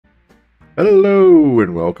Hello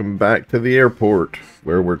and welcome back to the airport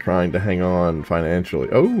where we're trying to hang on financially.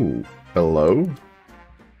 Oh, hello.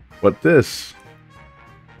 What this?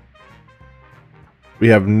 We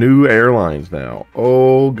have new airlines now.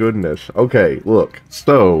 Oh goodness. Okay, look.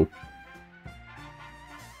 So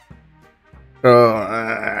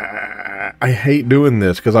I hate doing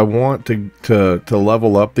this because I want to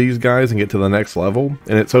level up these guys and get to the next level.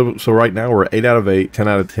 And it's so right now we're 8 out of 8, 10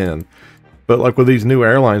 out of 10. But like with these new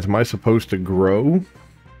airlines, am I supposed to grow?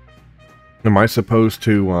 Am I supposed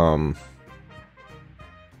to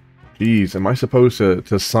Geez, am I supposed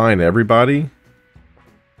to sign everybody?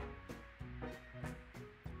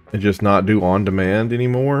 And just not do on demand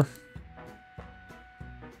anymore?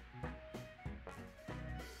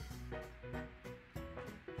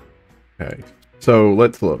 Okay. So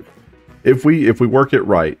let's look. If we work it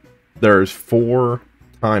right, there's 4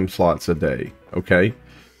 time slots a day, okay?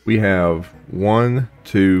 We have 1,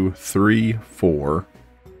 2, 3, 4,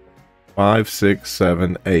 5, 6,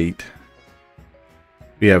 7, 8.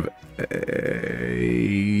 We have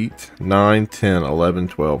 8, 9, 10, 11,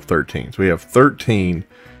 12, 13. So we have 13.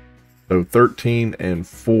 So 13 and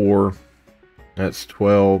 4, that's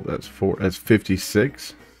 12, that's 4, that's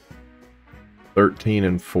 56. 13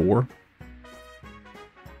 and 4,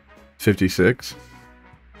 56.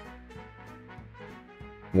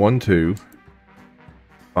 1, 2,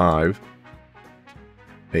 5,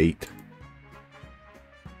 8.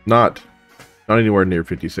 Not anywhere near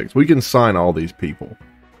 56. We can sign all these people.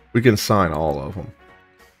 We can sign all of them.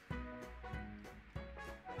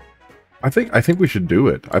 I think we should do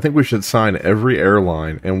it. I think we should sign every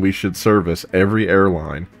airline and we should service every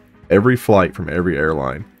airline, every flight from every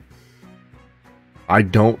airline. I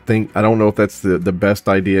don't know if that's the best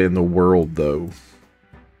idea in the world though.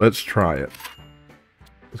 Let's try it.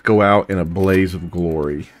 Let's go out in a blaze of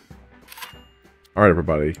glory. All right,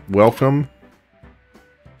 everybody. Welcome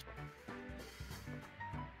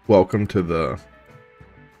to the...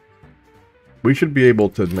 We should be able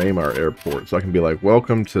to name our airport. So I can be like,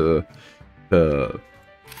 welcome to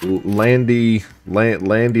Landy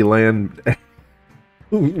Land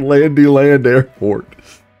Airport.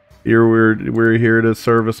 Here we're here to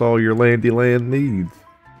service all your Landy Land needs.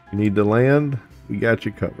 You need to land? We got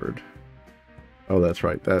you covered. Oh, that's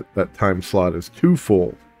right. That time slot is too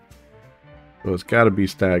full. So it's got to be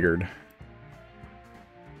staggered.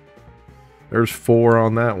 There's 4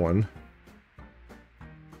 on that one.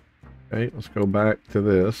 Okay, let's go back to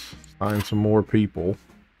this. Find some more people.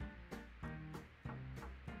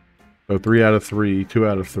 So 3 out of 3, 2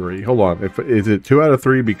 out of 3. Hold on. Is it 2 out of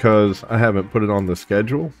 3 because I haven't put it on the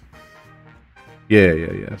schedule?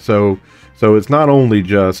 Yeah. So it's not only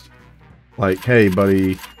just like, hey,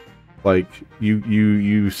 buddy, like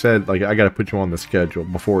you said, like I got to put you on the schedule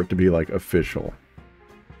before it to be like official.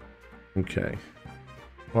 Okay.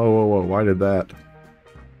 Whoa! Why did that?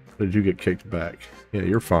 Did you get kicked back? Yeah,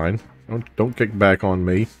 you're fine. Don't kick back on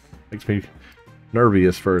me. Makes me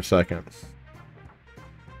nervous for a second.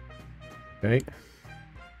 Okay.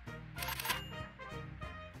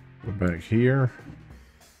 Go back here.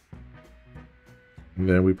 And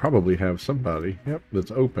then we probably have somebody, yep, that's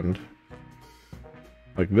opened.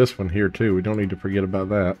 Like this one here too. We don't need to forget about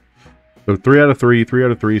that. So 3 out of 3, 3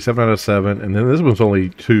 out of 3, 7 out of 7, and then this one's only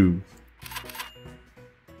 2.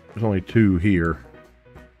 There's only 2 here.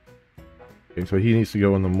 Okay, so he needs to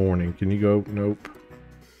go in the morning. Can you go? Nope.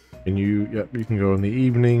 Can you? Yep, you can go in the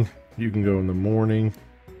evening. You can go in the morning.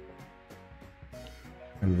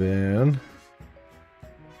 And then...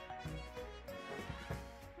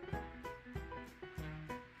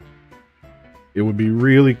 it would be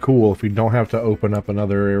really cool if we don't have to open up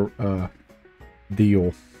another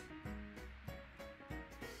deal.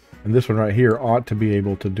 And this one right here ought to be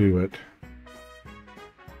able to do it.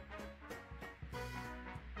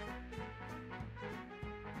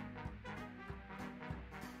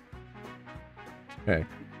 Okay.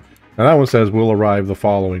 Now that one says we'll arrive the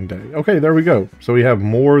following day. Okay, there we go. So we have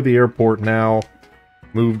more of the airport now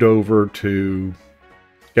moved over to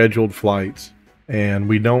scheduled flights. And I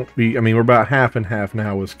mean, we're about half and half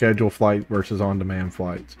now with scheduled flight versus on-demand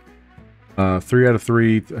flights. 3 out of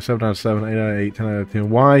 3, 7 out of 7, 8 out of 8, 10 out of 10.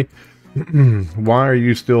 Why? Why are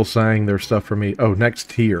you still saying there's stuff for me? Oh, next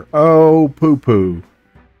tier. Oh, poo-poo.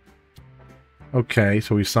 Okay,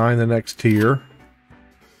 so we signed the next tier.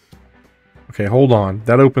 Okay, hold on.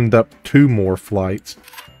 That opened up 2 more flights.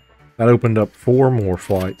 That opened up 4 more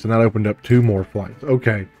flights. And that opened up 2 more flights.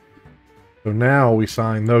 Okay. So now we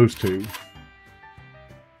sign those 2.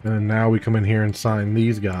 And then now we come in here and sign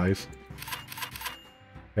these guys.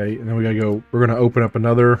 Okay, and then we gotta go, we're gonna open up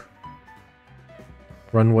another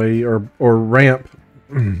runway or ramp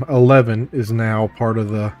 11 is now part of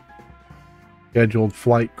the scheduled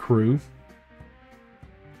flight crew.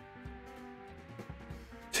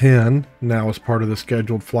 10 now is part of the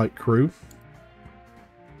scheduled flight crew.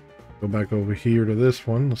 Go back over here to this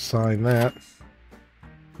one, assign that.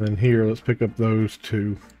 Then here, let's pick up those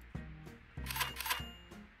two.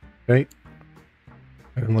 Okay.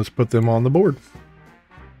 And let's put them on the board.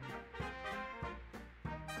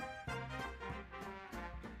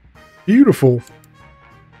 Beautiful.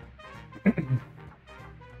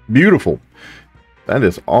 Beautiful. That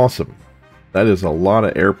is awesome. That is a lot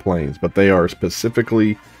of airplanes, but they are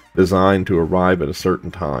specifically designed to arrive at a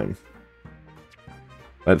certain time.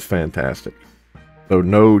 That's fantastic. So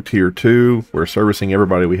no tier 2. We're servicing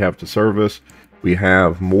everybody we have to service. We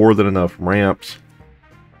have more than enough ramps.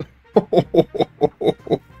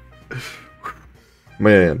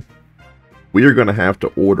 Man, we are going to have to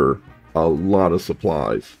order a lot of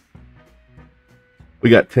supplies. We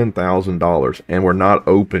got $10,000 and we're not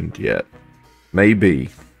opened yet. Maybe.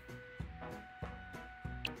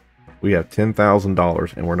 We have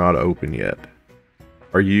 $10,000 and we're not open yet.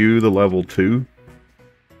 Are you the level 2?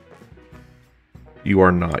 You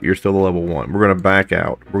are not. You're still the level 1. We're going to back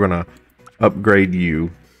out. We're going to upgrade you.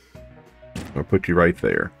 I'll put you right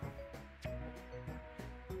there.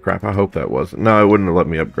 Crap, I hope that wasn't. No, it wouldn't have let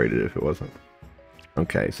me upgrade it if it wasn't.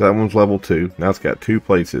 Okay, so that one's level 2. Now it's got 2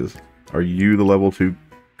 places. Are you the level 2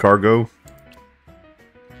 cargo?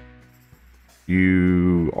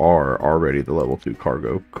 You are already the level 2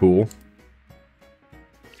 cargo. Cool.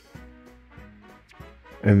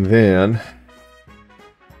 And then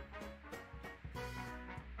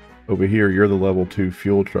over here, you're the level 2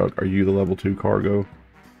 fuel truck. Are you the level 2 cargo?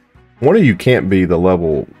 One of you can't be the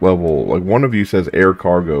level, like one of you says air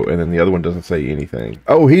cargo and then the other one doesn't say anything.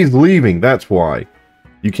 Oh, he's leaving. That's why.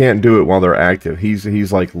 You can't do it while they're active.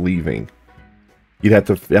 He's like leaving. I'd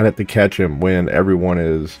have to catch him when everyone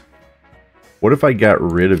is. What if I got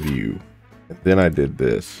rid of you and then I did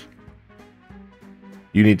this?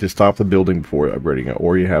 You need to stop the building before upgrading it,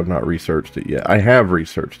 or you have not researched it yet. I have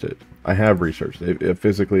researched it. I have researched it.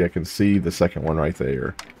 Physically, I can see the second one right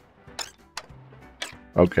there.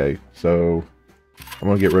 Okay, so I'm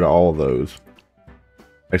going to get rid of all of those.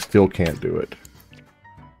 I still can't do it.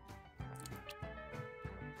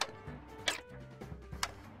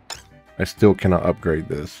 I still cannot upgrade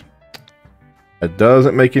this. It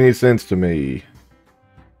doesn't make any sense to me.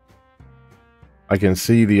 I can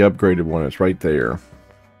see the upgraded one. It's right there.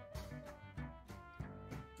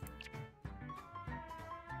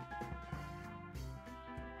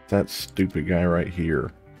 That stupid guy right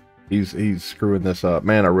here. He's screwing this up.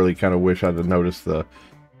 Man, I really kind of wish I'd have noticed that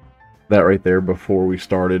right there before we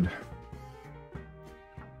started.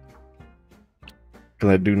 Because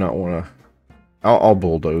I do not want to. I'll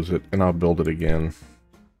bulldoze it and I'll build it again.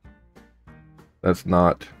 That's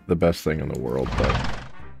not the best thing in the world, but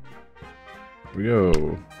here we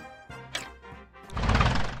go.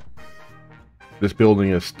 This building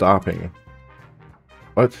is stopping.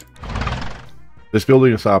 What? This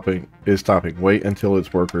building is stopping. Wait until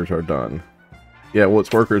its workers are done. Yeah, well,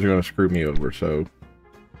 its workers are going to screw me over, so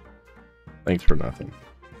thanks for nothing.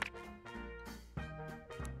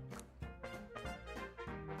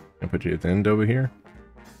 I'll put you at the end over here.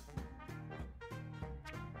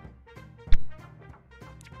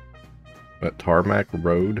 That tarmac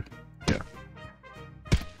road. Yeah.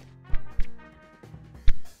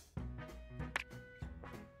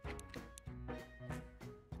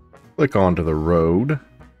 Click onto the road.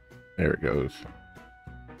 There it goes.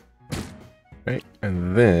 Okay,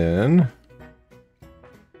 and then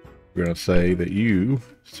we're going to say that you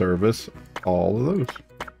service all of those.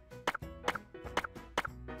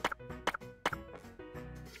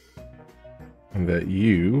 And that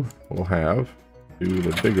you will have two of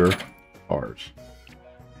the bigger cars.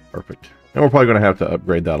 Perfect. And we're probably going to have to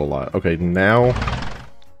upgrade that a lot. Okay, now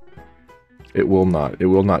it will not. It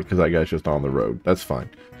will not because that guy's just on the road. That's fine.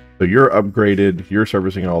 So you're upgraded, you're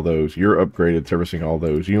servicing all those, you're upgraded, servicing all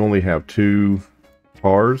those. You only have 2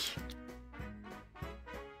 cars.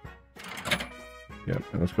 Yep,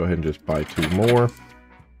 and let's go ahead and just buy 2 more.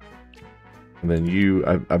 And then you,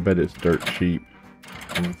 I bet it's dirt cheap.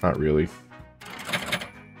 Not really.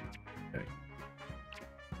 Okay.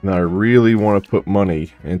 Now I really want to put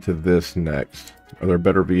money into this next. Are there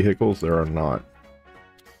better vehicles? There are not.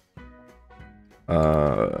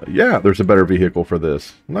 Yeah, there's a better vehicle for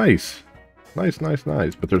this. Nice. Nice, nice,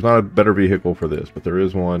 nice. But there's not a better vehicle for this, but there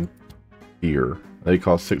is one here. They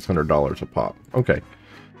cost $600 a pop. Okay.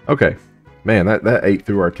 Okay. Man, that ate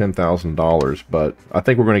through our $10,000, but I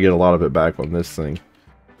think we're going to get a lot of it back when this thing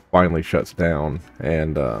finally shuts down.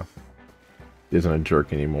 And isn't a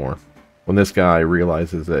jerk anymore. When this guy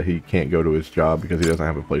realizes that he can't go to his job because he doesn't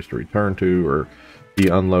have a place to return to, or he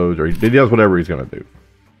unloads, or he does whatever he's going to do.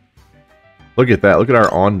 Look at that. Look at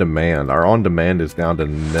our on-demand. Our on-demand is down to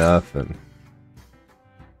nothing.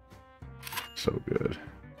 So good.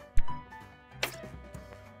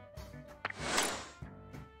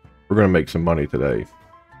 We're going to make some money today.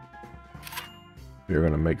 We're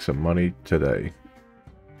going to make some money today.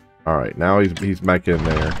 Alright, now he's back in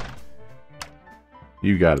there.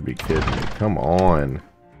 You got to be kidding me. Come on.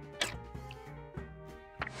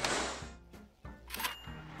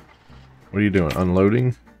 What are you doing?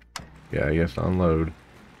 Unloading? Yeah, I guess unload.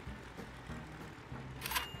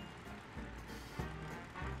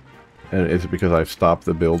 And is it because I've stopped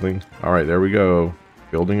the building? Alright, there we go.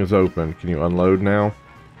 Building is open. Can you unload now?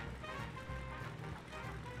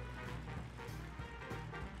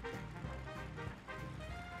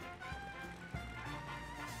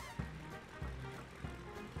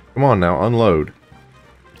 Come on now, unload.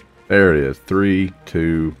 There it is. 3,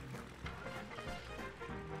 2,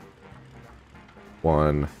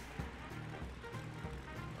 1,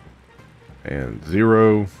 and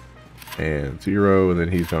 0, and 0, and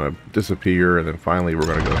then he's going to disappear, and then finally we're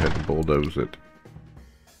going to go ahead and bulldoze it.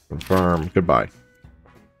 Confirm. Goodbye.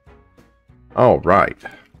 All right.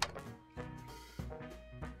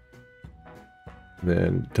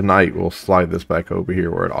 Then tonight we'll slide this back over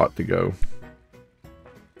here where it ought to go.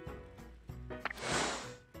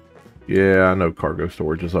 Yeah, I know cargo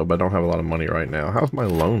storage is up, but I don't have a lot of money right now. How's my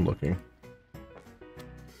loan looking?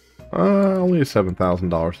 Only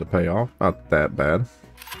 $7,000 to pay off. Not that bad.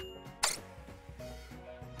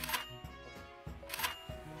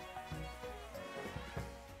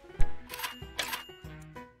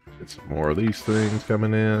 Get some more of these things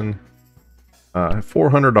coming in.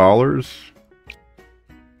 $400.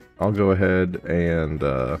 I'll go ahead and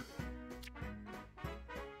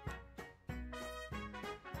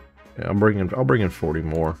yeah, I'll bring in 40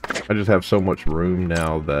 more. I just have so much room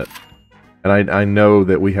now that, and I know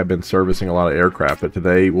that we have been servicing a lot of aircraft, but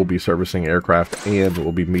today we'll be servicing aircraft and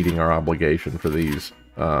we'll be meeting our obligation for these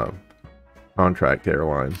contract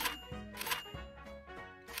airlines.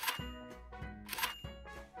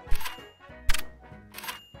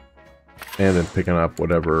 And then picking up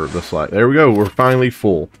whatever the slide. There we go. We're finally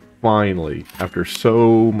full. Finally. After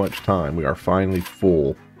so much time, we are finally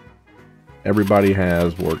full. Everybody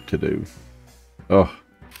has work to do. Oh,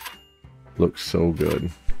 looks so good.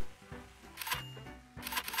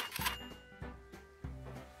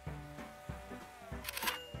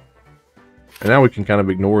 And now we can kind of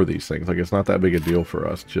ignore these things. Like, it's not that big a deal for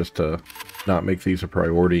us just to not make these a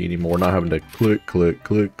priority anymore. Not having to click, click,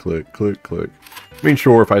 click, click, click, click. I mean,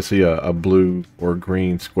 sure, if I see a blue or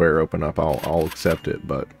green square open up, I'll accept it,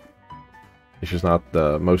 but it's just not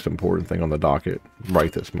the most important thing on the docket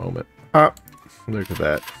right this moment. Ah, look at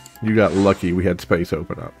that. You got lucky we had space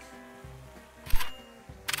open up.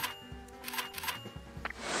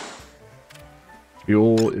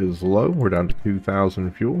 Fuel is low. We're down to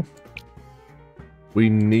 2,000 fuel. We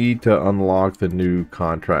need to unlock the new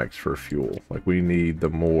contracts for fuel. Like, we need the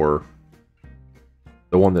one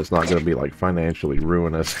that's not going to be like financially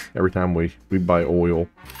ruin us every time we buy oil.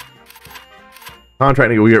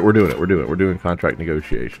 Contract, we're doing it. We're doing contract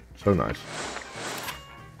negotiation. So nice.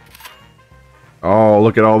 Oh,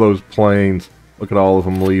 look at all those planes. Look at all of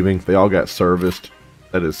them leaving. They all got serviced.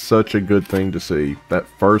 That is such a good thing to see. That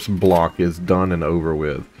first block is done and over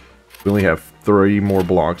with. We only have 3 more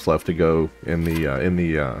blocks left to go in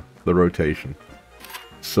the rotation.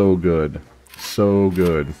 So good. So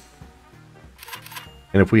good.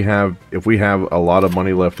 And if we have a lot of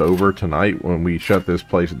money left over tonight when we shut this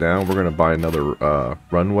place down, we're gonna buy another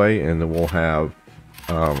runway, and then we'll have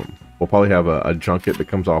we'll probably have a junket that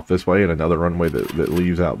comes off this way and another runway that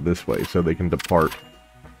leaves out this way, so they can depart.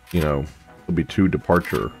 You know, there'll be 2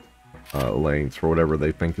 departure lanes for whatever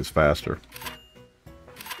they think is faster.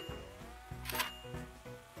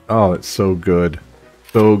 Oh, it's so good.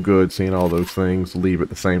 So good seeing all those things leave at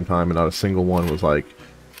the same time, and not a single one was like,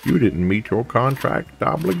 you didn't meet your contract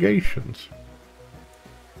obligations.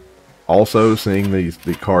 Also, seeing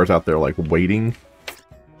the cars out there like waiting,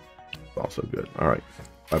 it's also good. All right,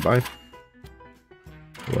 bye-bye.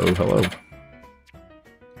 Hello, hello.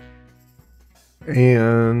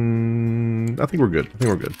 And I think we're good.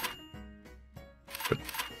 Good.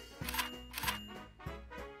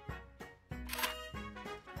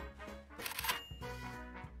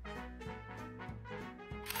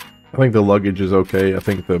 I think the luggage is okay. I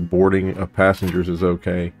think the boarding of passengers is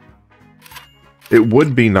okay. It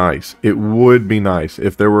would be nice. It would be nice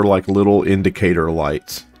if there were like little indicator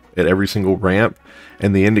lights at every single ramp,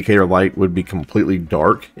 and the indicator light would be completely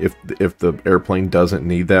dark if the airplane doesn't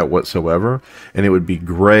need that whatsoever, and it would be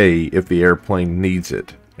gray if the airplane needs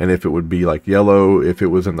it, and if it would be like yellow if it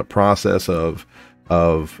was in the process of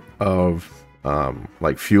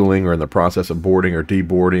like fueling, or in the process of boarding or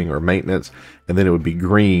deboarding or maintenance, and then it would be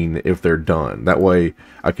green if they're done. That way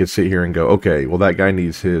I could sit here and go, okay, well, that guy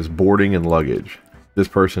needs his boarding and luggage. This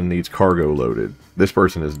person needs cargo loaded. This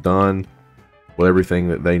person is done with everything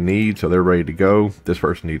that they need, so they're ready to go. This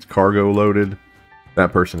person needs cargo loaded.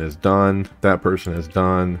 That person is done. That person is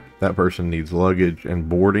done. That person needs luggage and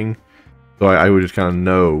boarding. So I would just kind of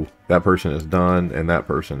know that person is done and that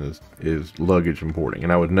person is luggage and boarding,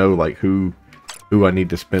 and I would know like who I need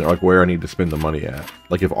to spend, like where I need to spend the money at.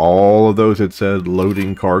 Like if all of those had said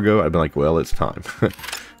loading cargo, I'd be like, well, it's time.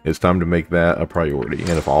 It's time to make that a priority.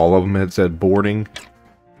 And if all of them had said boarding,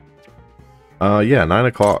 yeah, 9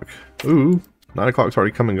 o'clock. Ooh, 9 o'clock's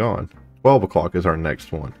already come and gone. 12 o'clock is our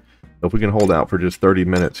next one. So if we can hold out for just 30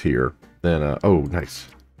 minutes here, then, oh, nice.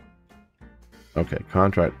 Okay,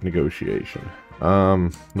 contract negotiation.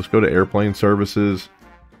 Let's go to airplane services.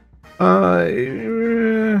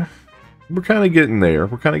 We're kind of getting there.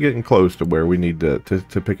 We're kind of getting close to where we need to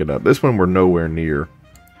pick it up. This one we're nowhere near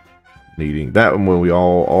needing. That one we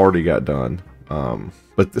all already got done.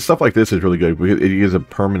 But the stuff like this is really good because it gives a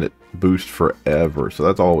permanent boost forever. So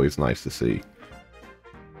that's always nice to see.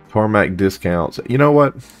 Tarmac discounts. You know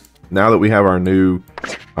what? Now that we have our new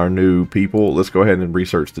people, let's go ahead and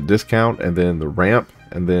research the discount and then the ramp,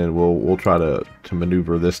 and then we'll try to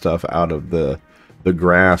maneuver this stuff out of the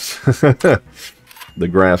grass, the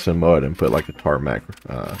grass and mud, and put like a tarmac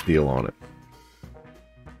deal on it.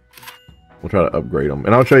 We'll try to upgrade them,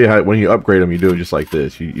 and I'll show you how when you upgrade them, you do it just like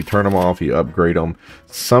this. You turn them off, you upgrade them.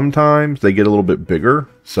 Sometimes they get a little bit bigger,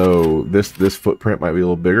 so this footprint might be a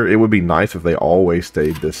little bigger. It would be nice if they always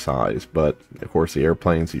stayed this size, but of course the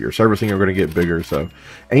airplanes that you're servicing are going to get bigger. So,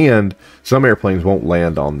 and some airplanes won't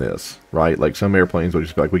land on this, right? Like some airplanes will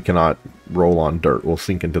just be like, we cannot roll on dirt. We'll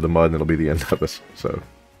sink into the mud, and it'll be the end of us. So,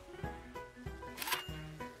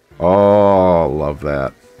 oh, love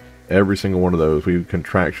that. Every single one of those, we've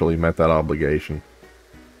contractually met that obligation.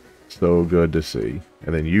 So good to see.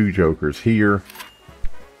 And then you jokers here,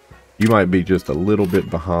 you might be just a little bit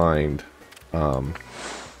behind. Nope,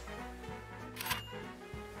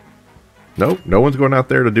 no one's going out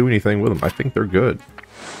there to do anything with them. I think they're good.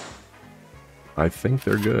 I think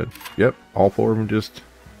they're good. Yep, all 4 of them just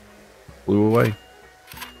flew away.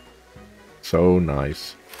 So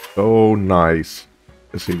nice. So nice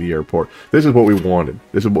to see the airport. This is what we wanted.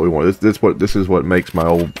 This is what we wanted. This is what makes my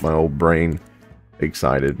old brain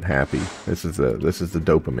excited and happy. This is the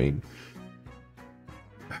dopamine.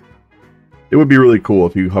 It would be really cool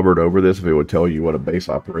if you hovered over this, if it would tell you what a base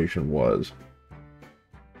operation was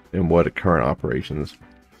and what a current operations.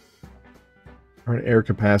 Current air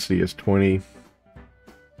capacity is 20.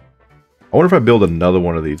 I wonder if I build another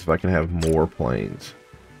one of these, if I can have more planes.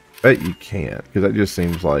 Bet you can't, because that just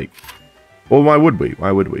seems like, well, why would we?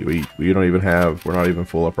 Why would we? We don't even have, we're not even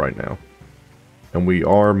full up right now. And we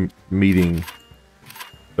are meeting,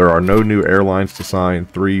 there are no new airlines to sign.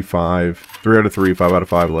 3 out of 3, 5 out of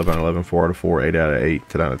 5, 11 out of 11, 4 out of 4, 8 out of 8,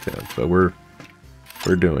 10 out of 10. So we're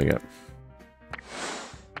doing it.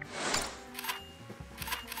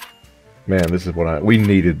 Man, this is what we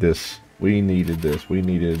needed this. We needed this. We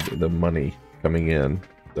needed the money coming in.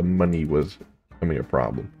 The money was becoming a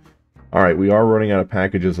problem. All right, we are running out of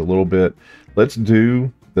packages a little bit. Let's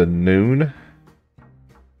do the noon.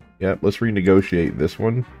 Yep, let's renegotiate this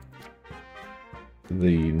one.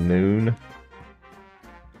 The noon.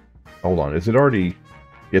 Hold on, is it already?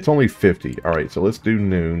 It's only 50. All right, so let's do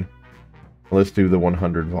noon. Let's do the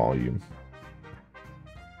 100 volume.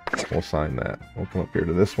 We'll sign that. We'll come up here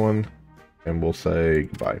to this one, and we'll say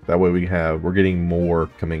goodbye. That way we're getting more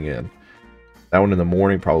coming in. That one in the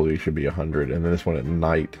morning probably should be 100, and then this one at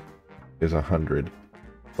night is 100,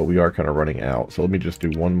 but we are kind of running out. So let me just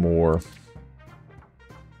do one more.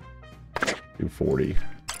 Do 40.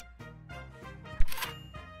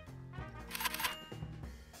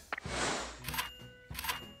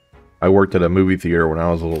 I worked at a movie theater when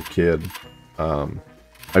I was a little kid. My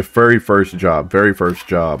very first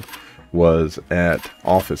job was at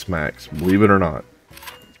Office Max. Believe it or not,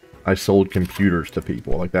 I sold computers to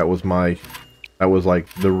people. Like that was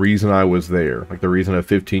like the reason I was there. Like the reason a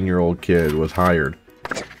 15-year-old kid was hired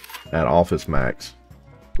at Office Max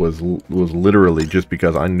was literally just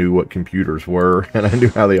because I knew what computers were and I knew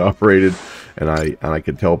how they operated, and I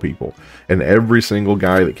could tell people. And every single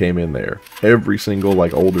guy that came in there, every single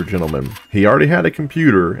like older gentleman, he already had a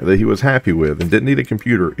computer that he was happy with and didn't need a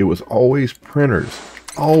computer. It was always printers.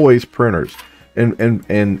 always printers. And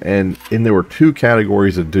there were two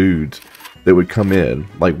categories of dudes that would come in.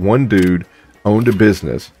 Like, one dude owned a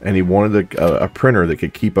business and he wanted a printer that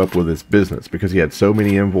could keep up with his business because he had so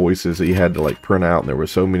many invoices that he had to like print out, and there were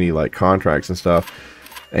so many like contracts and stuff.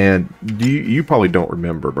 And you probably don't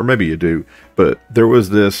remember, or maybe you do, but there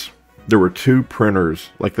were two printers.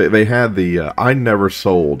 Like they had the I never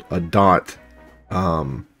sold a dot,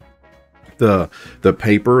 the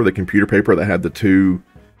paper, the computer paper that had the two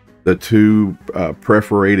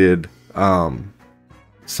perforated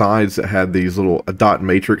sides that had these little, a dot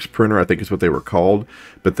matrix printer, I think is what they were called,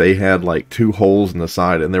 but they had like two holes in the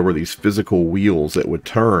side, and there were these physical wheels that would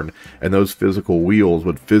turn, and those physical wheels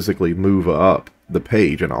would physically move up the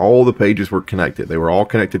page, and all the pages were connected. They were all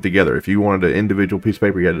connected together. If you wanted an individual piece of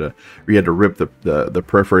paper, you had to rip the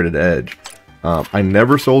perforated edge. I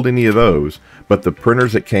never sold any of those, but the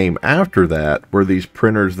printers that came after that were these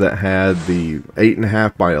printers that had the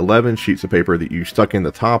 8.5 by 11 sheets of paper that you stuck in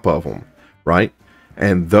the top of them, right?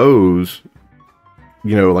 And those,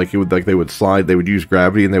 you know, like they would slide, they would use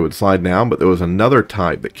gravity and they would slide down. But there was another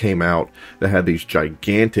type that came out that had these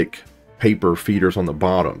gigantic paper feeders on the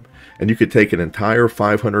bottom, and you could take an entire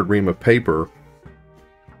 500 ream of paper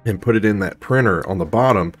and put it in that printer on the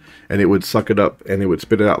bottom, and it would suck it up and it would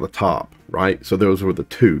spit it out the top, right? So those were the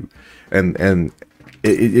two, and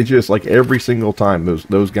it just, like, every single time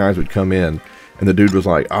those guys would come in, and the dude was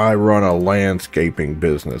like, I run a landscaping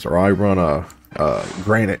business, or I run a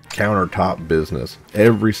granite countertop business.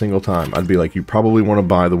 Every single time I'd be like, you probably want to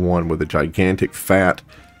buy the one with a gigantic fat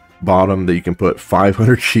bottom that you can put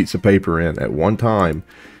 500 sheets of paper in at one time,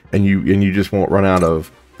 and you just won't run out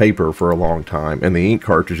of paper for a long time, and the ink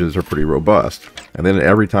cartridges are pretty robust. And then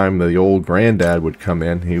every time the old granddad would come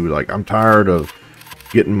in, he was like, I'm tired of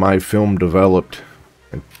getting my film developed,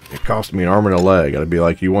 and it cost me an arm and a leg. I'd be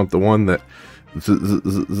like, you want the one that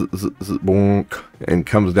and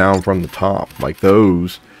comes down from the top, like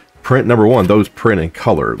those print. Number one, those print in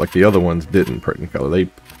color, like the other ones didn't print in color.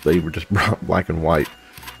 They were just black and white.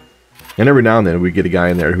 And every now and then we get a guy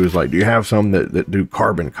in there who's like, do you have some that do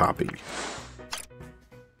carbon copy?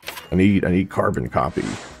 I need carbon copy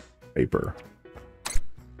paper. I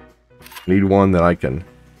need one that I can.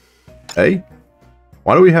 Hey,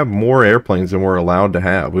 why do we have more airplanes than we're allowed to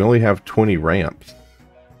have? We only have 20 ramps.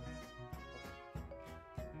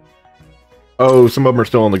 Oh, some of them are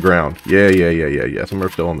still on the ground. Yeah. Some are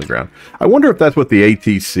still on the ground. I wonder if that's what the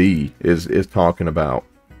ATC is talking about.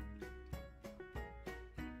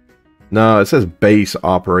 No, it says base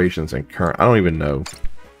operations and current. I don't even know.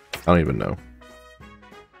 I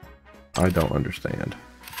don't understand.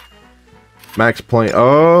 Max plane.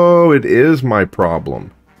 Oh, it is my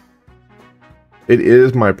problem. It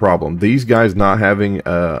is my problem. These guys not having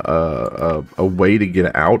a way to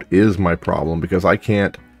get out is my problem, because I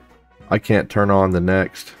can't turn on the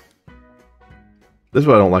next. This is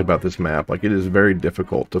what I don't like about this map. Like, it is very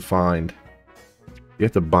difficult to find. You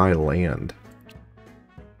have to buy land.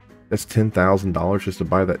 That's $10,000 just to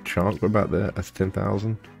buy that chunk. What about that? That's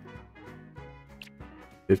 $10,000.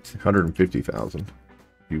 It's $150,000. If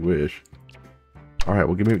you wish. All right.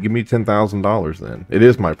 Well, give me $10,000 then. It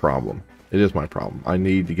is my problem. It is my problem. I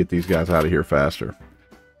need to get these guys out of here faster.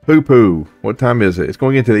 Poo-poo. What time is it? It's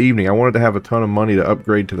going into the evening. I wanted to have a ton of money to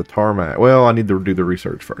upgrade to the tarmac. Well, I need to do the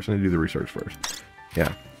research first.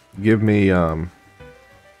 Yeah. Give me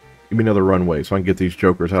another runway so I can get these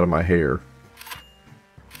jokers out of my hair.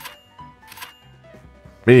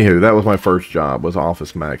 Anywho, that was my first job, was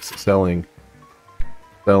Office Max, selling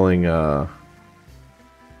printers.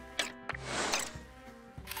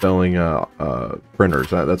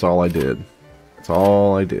 That's all I did.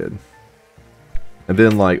 And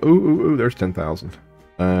then, like, ooh, there's 10,000.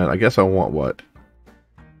 And I guess I want what?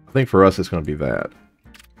 I think for us it's going to be that.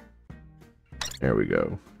 There we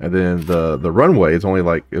go. And then the runway is only a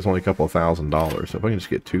couple of $1,000. So if I can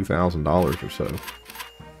just get $2,000 or so.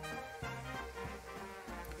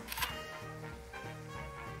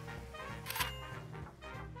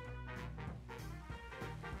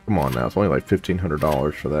 Come on now, it's only like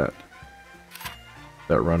 $1,500 for that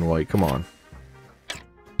runway. Come on.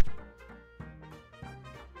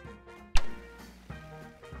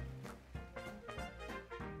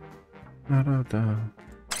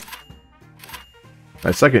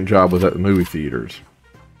 My second job was at the movie theaters.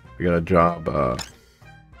 I got a job.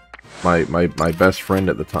 My best friend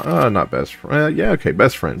at the time. Not best friend. Yeah, okay,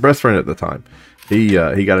 best friend at the time. He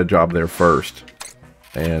got a job there first,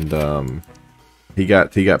 and he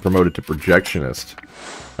got promoted to projectionist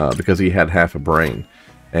because he had half a brain.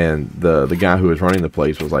 And the guy who was running the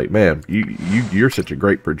place was like, "Man, you're such a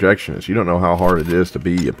great projectionist. You don't know how hard it is to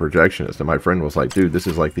be a projectionist." And my friend was like, "Dude, this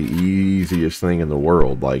is like the easiest thing in the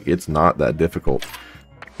world. Like, it's not that difficult."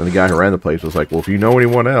 And the guy who ran the place was like, "Well, if you know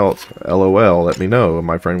anyone else, LOL, let me know." And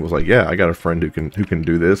my friend was like, "Yeah, I got a friend who can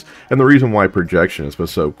do this." And the reason why projectionist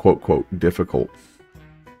was so quote difficult.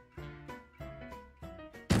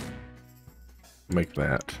 Make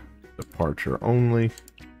that departure only.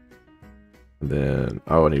 Then,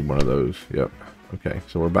 oh, I need one of those. Yep. Okay,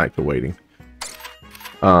 so we're back to waiting.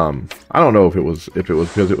 I don't know if it was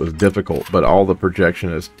because it was difficult, but all the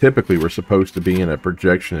projectionists typically were supposed to be in a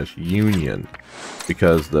projectionist union,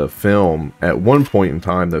 because the film, at one point in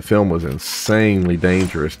time, the film was insanely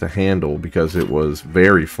dangerous to handle because it was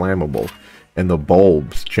very flammable, and the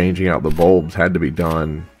bulbs, changing out the bulbs, had to be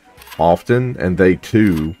done often, and they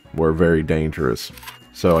too were very dangerous.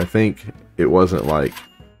 So I think it wasn't like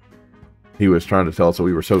he was trying to tell us that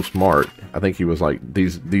we were so smart. I think he was like,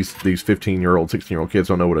 these 15-year-old, 16-year-old kids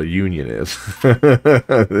don't know what a union is. They're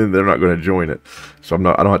not going to join it. So I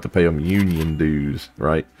don't have to pay them union dues,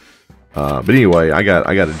 right? But anyway, I got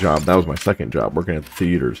a job. That was my second job, working at the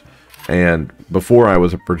theaters. And before I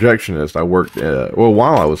was a projectionist, I worked, well,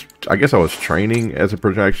 while I guess I was training as a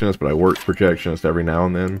projectionist, but I worked projectionist every now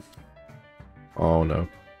and then. Oh no.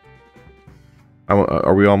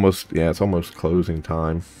 Are we almost, yeah, it's almost closing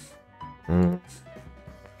time. All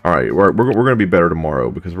right, we're gonna be better tomorrow,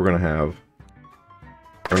 because we're gonna have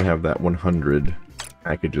that 100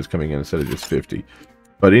 packages coming in instead of just 50.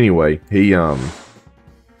 But anyway, he lost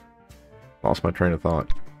my train of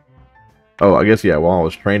thought. Oh, I guess, yeah, while I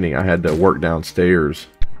was training, I had to work downstairs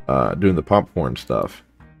doing the popcorn stuff.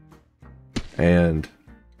 And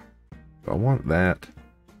I want that.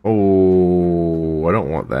 Oh, I don't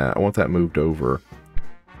want that. I want that moved over.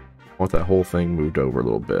 I want that whole thing moved over a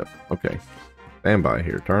little bit. Okay. Stand by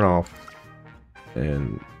here. Turn off.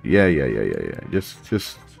 And yeah.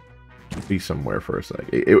 Just be somewhere for a sec.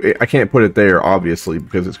 I can't put it there, obviously,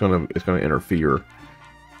 because it's gonna interfere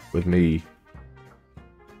with me.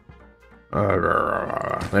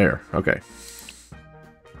 There. Okay.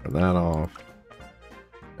 Turn that off.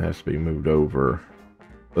 It has to be moved over.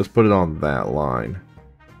 Let's put it on that line.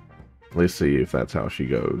 Let's see if that's how she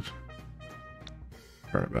goes.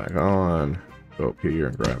 Turn it back on. Go up here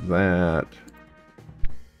and grab that.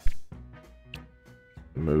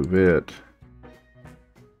 Move it.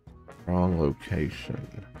 Wrong location.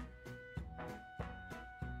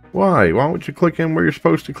 Why? Why don't you click in where you're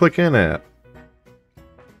supposed to click in at?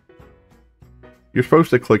 You're supposed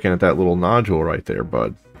to click in at that little nodule right there,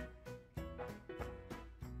 bud.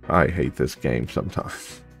 I hate this game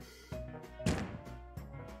sometimes.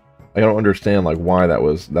 I don't understand, like, why that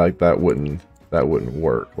was like that wouldn't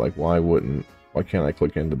work. Like, why can't I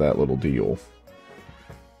click into that little deal?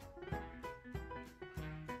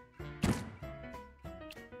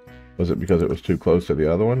 Was it because it was too close to the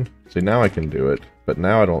other one? See, now I can do it, but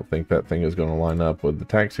now I don't think that thing is going to line up with the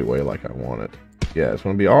taxiway like I want it. Yeah, it's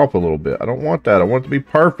going to be off a little bit. I don't want that. I want it to be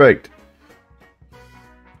perfect.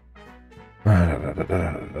 I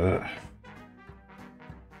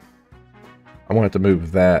want it to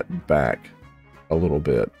move that back a little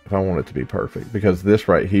bit if I want it to be perfect, because this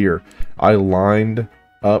right here, I lined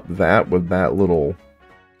up that with that little,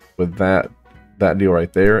 with that deal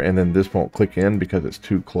right there, and then this won't click in because it's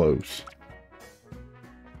too close.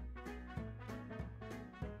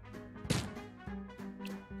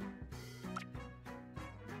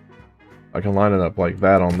 I can line it up like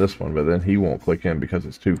that on this one, but then he won't click in because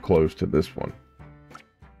it's too close to this one.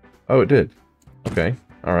 Oh, it did. Okay.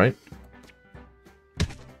 All right.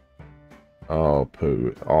 Oh,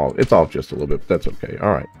 poo. Oh, it's off just a little bit, but that's okay.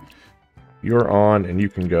 All right. You're on, and you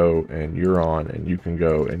can go, and you're on, and you can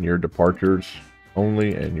go, and your departures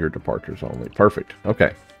only, and your departures only. Perfect.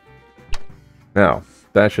 Okay. Now,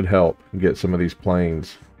 that should help get some of these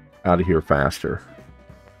planes out of here faster.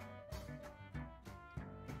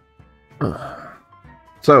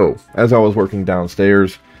 So, as I was working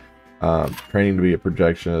downstairs, training to be a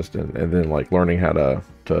projectionist, and then like learning how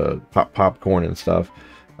to pop popcorn and stuff,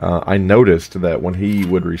 I noticed that when he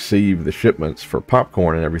would receive the shipments for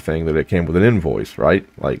popcorn and everything, that it came with an invoice, right?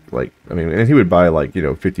 Like I mean, and he would buy, like, you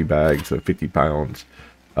know, 50 bags of 50 pounds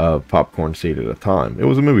of popcorn seed at a time. It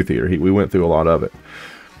was a movie theater. We went through a lot of it.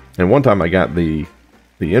 And one time I got the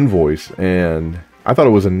invoice, and I thought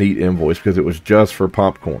it was a neat invoice because it was just for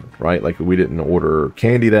popcorn, right? Like, we didn't order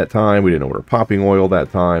candy that time. We didn't order popping oil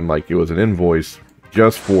that time. Like, it was an invoice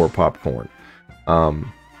just for popcorn.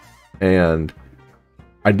 And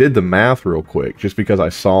I did the math real quick just because I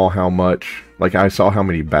saw how much, like, I saw how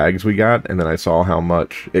many bags we got, and then I saw how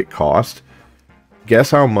much it cost.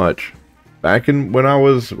 Guess how much back in when I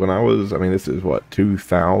was I mean, this is what,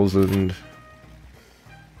 2000.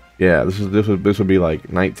 Yeah, this would be like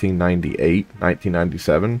 1998,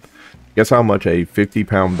 1997. Guess how much a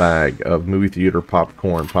 50-pound bag of movie theater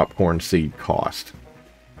popcorn seed cost?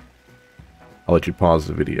 I'll let you pause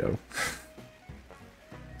the video.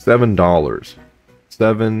 $7.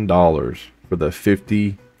 $7 for the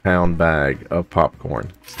 50-pound bag of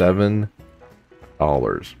popcorn. $7.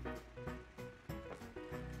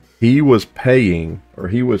 He was paying, or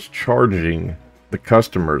he was charging the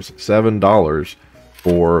customers $7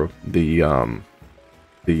 for the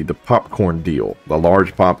popcorn deal, the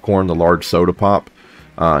large popcorn, the large soda pop.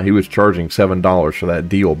 He was charging $7 for that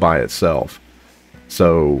deal by itself.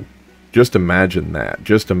 So just imagine that.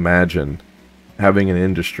 Just imagine having an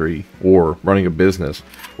industry or running a business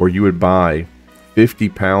where you would buy 50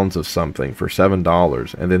 pounds of something for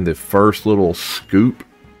 $7, and then the first little scoop,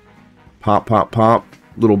 pop,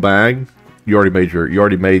 little bag, you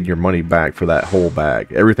already made your money back for that whole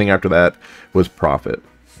bag. Everything after that was profit.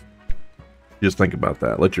 Just think about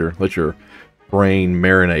that. Let your brain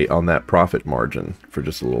marinate on that profit margin for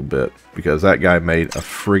just a little bit, because that guy made a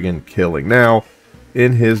friggin' killing. Now,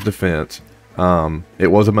 in his defense,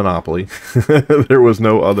 it was a monopoly. There was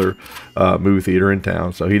no other movie theater in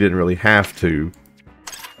town, so he didn't really have to.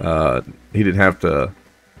 He didn't have to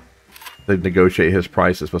negotiate his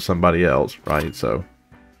prices with somebody else, right? So,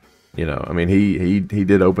 you know, I mean, he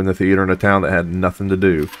did open the theater in a town that had nothing to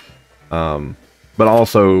do. But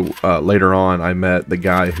also, later on, I met the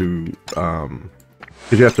guy who, because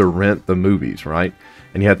you have to rent the movies, right?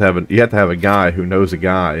 And you have to have a guy who knows a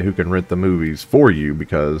guy who can rent the movies for you,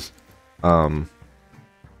 because, I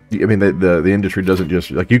mean, the industry doesn't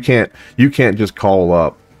just, like, you can't just call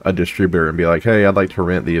up a distributor and be like, hey, I'd like to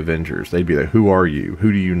rent the Avengers. They'd be like, who are you?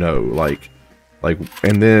 Who do you know? Like,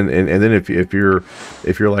 and then if you're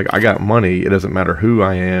like, I got money, it doesn't matter who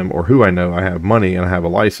I am or who I know, I have money and I have a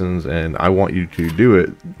license and I want you to do it,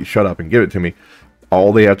 you shut up and give it to me.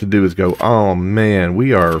 All they have to do is go, oh man,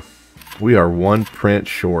 we are one print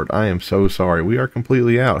short. I am so sorry. We are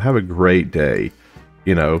completely out. Have a great day.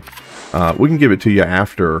 You know, we can give it to you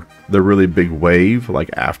after the really big wave, like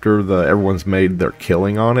after everyone's made their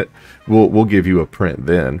killing on it. We'll give you a print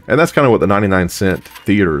then. And that's kind of what the 99-cent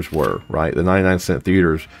theaters were, right? The 99-cent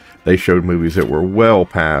theaters, they showed movies that were well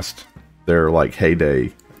past their like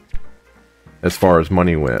heyday as far as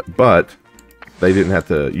money went, but they didn't have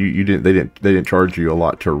to. They didn't charge you a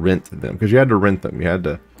lot to rent them, because you had to rent them. You had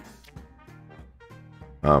to.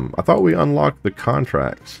 I thought we unlocked the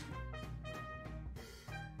contracts.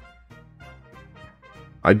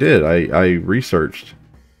 I did. I researched.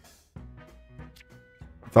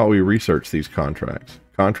 I thought we researched these contracts.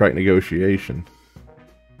 Contract negotiation.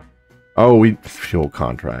 Oh, we fuel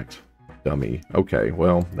contracts. Dummy. Okay,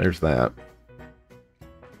 well, there's that.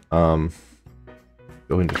 Go ahead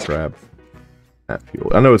and just grab that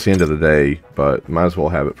fuel. I know it's the end of the day, but might as well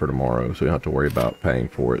have it for tomorrow, so you don't have to worry about paying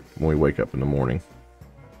for it when we wake up in the morning.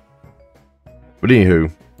 But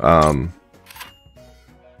anywho,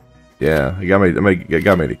 yeah, it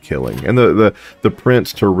got made a killing, and the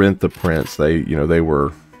prints to rent the prints, they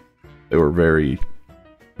were very,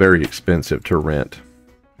 very expensive to rent.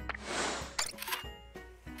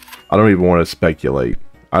 I don't even want to speculate.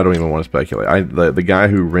 The guy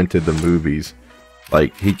who rented the movies,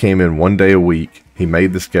 like, he came in one day a week. He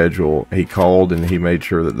made the schedule. He called and he made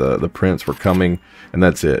sure that the prints were coming, and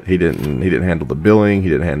that's it. He didn't handle the billing. He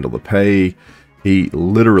didn't handle the pay. He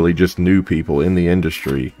literally just knew people in the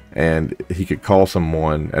industry, and he could call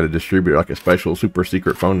someone at a distributor, like a special super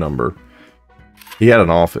secret phone number. He had an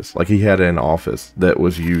office. Like, he had an office that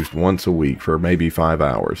was used once a week for maybe 5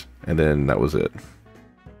 hours, and then that was it.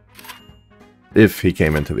 If he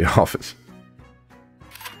came into the office.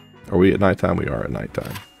 Are we at nighttime? We are at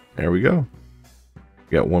nighttime. There we go.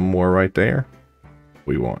 We got one more right there.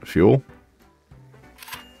 We want fuel.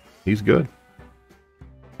 He's good.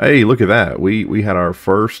 Hey, look at that. We had our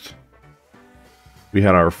first. Why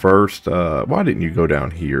didn't you go down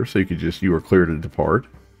here so you were clear to depart?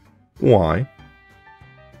 Why?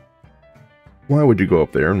 Why would you go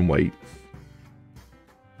up there and wait?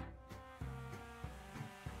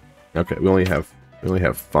 Okay, we only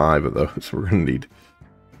have 5 of those. So we're gonna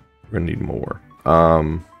need more.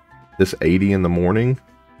 This 80 in the morning.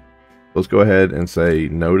 Let's go ahead and say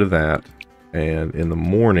no to that. And in the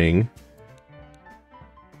morning,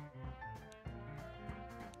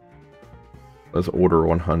 let's order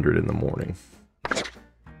 100 in the morning. There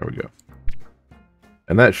we go.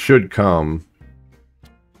 And that should come.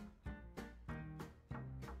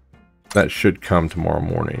 That should come tomorrow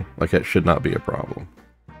morning. Like, that should not be a problem.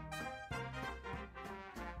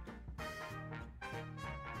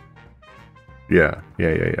 Yeah.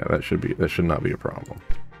 That should not be a problem.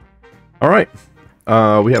 All right.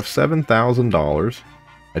 We have $7,000.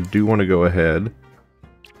 I do want to go ahead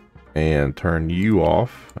and turn you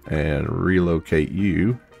off and relocate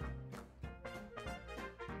you.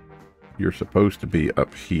 You're supposed to be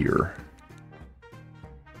up here.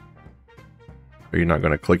 Are you not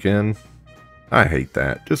going to click in? I hate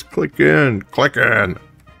that. Just click in. Click in.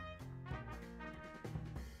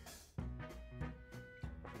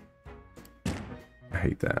 I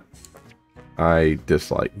hate that. I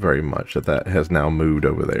dislike very much that that has now moved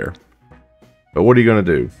over there. But what are you going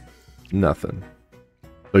to do? Nothing.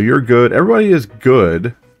 So you're good. Everybody is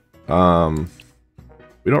good.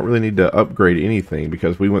 We don't really need to upgrade anything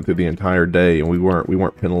because we went through the entire day and we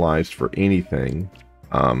weren't penalized for anything.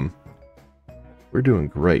 We're doing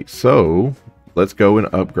great. So let's go and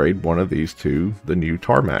upgrade one of these to the new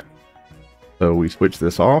tarmac. So we switch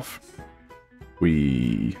this off.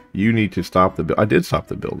 You need to stop the. I did stop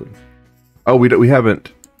the building. Oh, we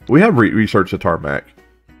haven't. We have researched the tarmac,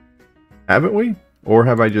 haven't we? Or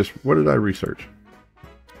have I just? What did I research?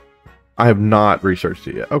 I have not researched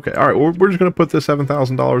it yet. Okay, all right. Well, we're just going to put the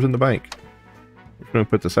 $7,000 in the bank. We're going to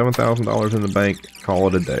put the $7,000 in the bank. Call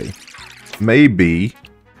it a day. Maybe.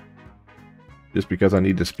 Just because I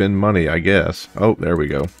need to spend money, I guess. Oh, there we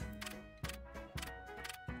go.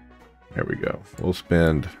 There we go. We'll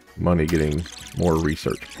spend money getting more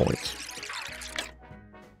research points.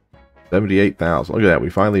 78,000. Look at that.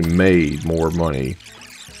 We finally made more money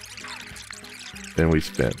than we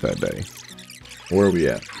spent that day. Where are we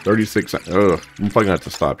at? 36. Ugh. I'm probably going to have to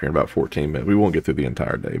stop here in about 14 minutes. We won't get through the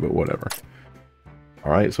entire day, but whatever.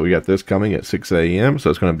 All right. So we got this coming at 6 a.m. So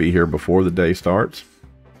it's going to be here before the day starts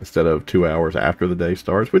instead of 2 hours after the day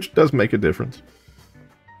starts, which does make a difference.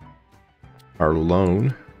 Our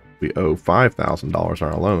loan, we owe $5,000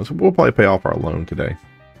 on our loan. So we'll probably pay off our loan today.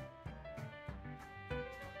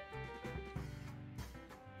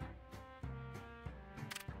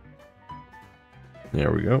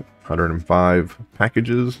 There we go. 105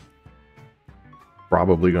 packages.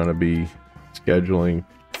 Probably going to be scheduling.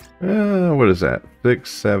 What is that? 6,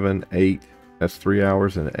 7, 8. That's 3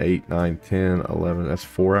 hours, and 8, 9, 10, 11. That's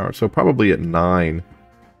 4 hours. So probably at 9,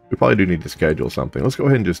 we probably do need to schedule something. Let's go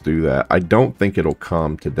ahead and just do that. I don't think it'll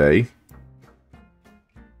come today.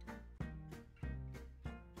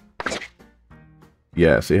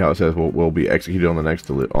 Yeah, see how it says we'll be executed on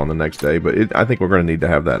the next day, but I think we're going to need to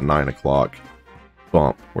have that 9 o'clock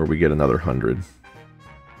bump where we get another 100.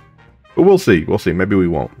 But we'll see. We'll see. Maybe we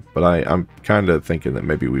won't. But I'm kind of thinking that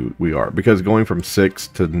maybe we are, because going from 6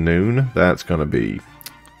 to noon, that's going to be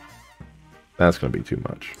too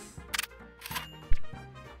much.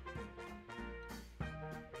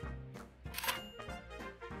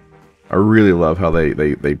 I really love how they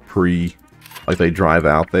drive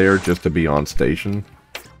out there just to be on station.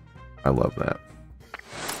 I love that.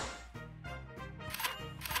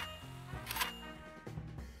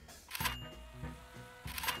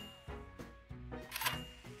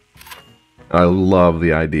 I love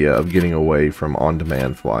the idea of getting away from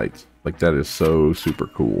on-demand flights. Like, that is so super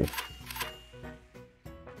cool.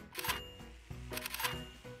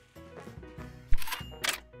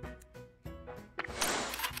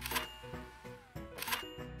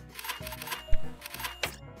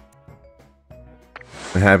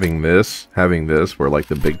 Having this where like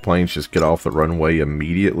the big planes just get off the runway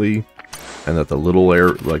immediately, and that the little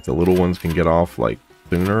ones can get off like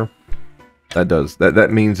sooner. That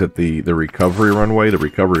means that the recovery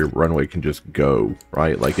runway can just go,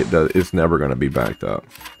 right? Like it's never going to be backed up.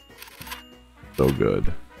 So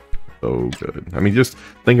good. So good. I mean, just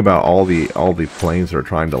think about all the planes that are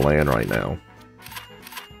trying to land right now.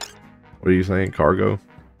 What are you saying? Cargo?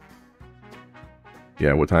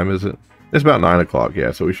 Yeah, what time is it? It's about 9 o'clock,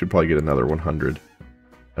 yeah, so we should probably get another 100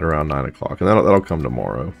 at around 9 o'clock, and that'll come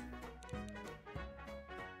tomorrow.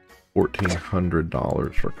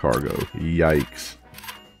 $1,400 for cargo. Yikes.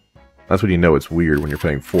 That's when you know it's weird, when you're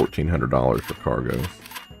paying $1,400 for cargo.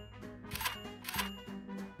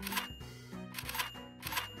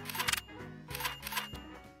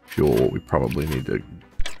 Fuel, we probably need to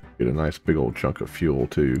get a nice big old chunk of fuel,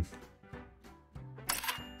 too.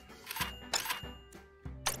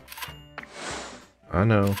 I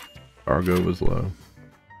know. Cargo was low.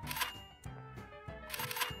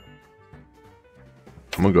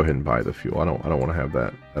 I'm gonna go ahead and buy the fuel. I don't want to have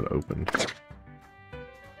that open.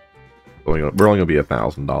 We're only gonna be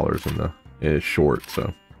 $1,000 in it's short,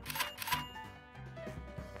 so.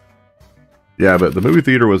 Yeah, but the movie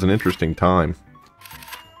theater was an interesting time.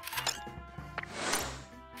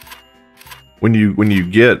 When you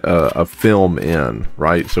get a film in,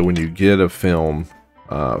 right? So when you get a film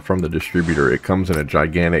from the distributor. It comes in a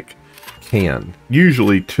gigantic can,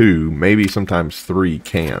 usually 2, maybe sometimes 3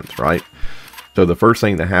 cans, right? So the first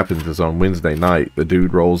thing that happens is on Wednesday night, the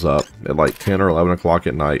dude rolls up at like 10 or 11 o'clock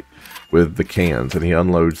at night with the cans, and he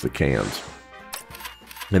unloads the cans.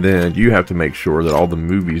 And then you have to make sure that all the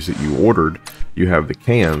movies that you ordered, you have the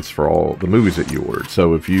cans for all the movies that you ordered.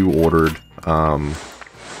 So if you ordered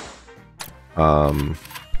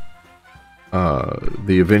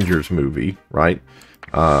the Avengers movie, right?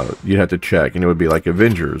 You'd have to check, and it would be like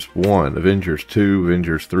Avengers 1, Avengers 2,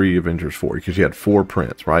 Avengers 3, Avengers 4, because you had 4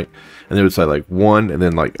 prints, right? And it would say like 1, and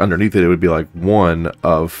then like underneath it, it would be like 1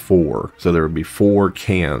 of 4. So there would be 4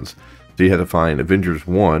 cans. So you had to find Avengers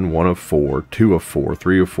 1, 1 of 4, 2 of 4,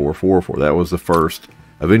 3 of 4, 4 of 4. That was the first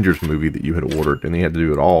Avengers movie that you had ordered, and you had to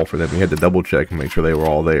do it all for them. You had to double check and make sure they were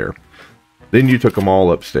all there. Then you took them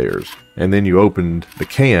all upstairs, and then you opened the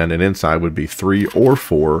can, and inside would be 3 or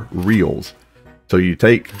 4 reels. So you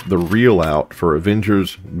take the reel out for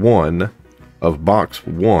Avengers 1 of box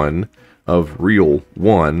 1 of reel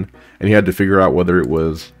 1, and you had to figure out whether it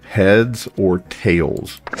was heads or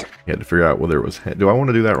tails. You had to figure out whether it was head. Do I want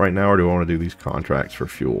to do that right now, or do I want to do these contracts for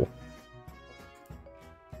fuel?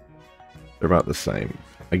 They're about the same.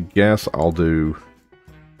 I guess I'll do...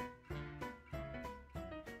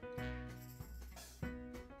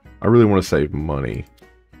 I really want to save money.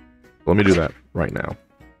 Let me do that right now.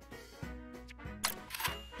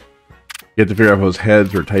 You have to figure out if it was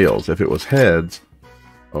heads or tails. If it was heads,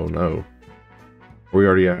 oh no. Are we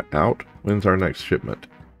already out? When's our next shipment?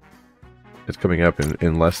 It's coming up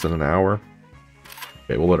in less than an hour.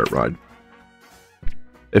 Okay, we'll let it ride.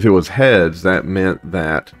 If it was heads, that meant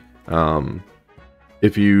that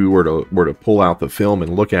if you were to pull out the film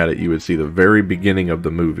and look at it, you would see the very beginning of the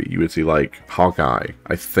movie. You would see like Hawkeye,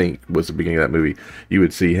 I think was the beginning of that movie. You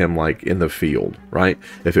would see him like in the field, right?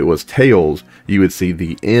 If it was tails, you would see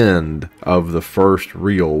the end of the first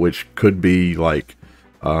reel, which could be like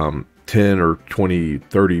 10 or 20,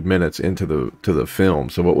 30 minutes into the film.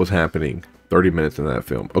 So what was happening 30 minutes in that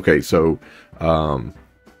film? Okay, so the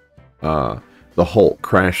Hulk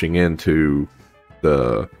crashing into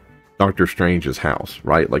the Doctor Strange's house,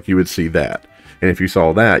 right? Like you would see that, and if you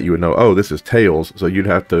saw that, you would know, oh, this is tails. So you'd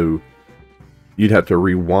have to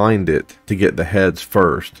rewind it to get the heads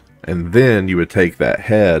first, and then you would take that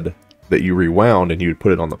head that you rewound and you would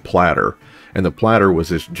put it on the platter, and the platter was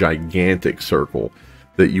this gigantic circle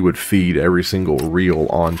that you would feed every single reel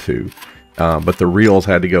onto. But the reels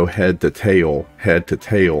had to go head to tail, head to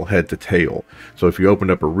tail, head to tail. So if you opened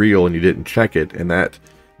up a reel and you didn't check it, and that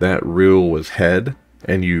reel was head,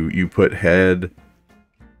 and you put head,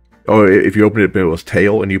 oh, if you opened it and it was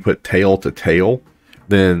tail, and you put tail to tail,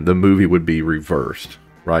 then the movie would be reversed,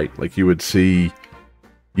 right? Like you would see,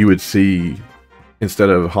 instead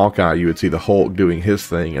of Hawkeye, you would see the Hulk doing his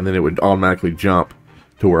thing, and then it would automatically jump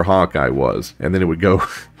to where Hawkeye was, and then it would go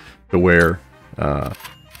to where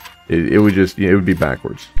it would just, it would be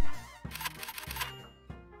backwards.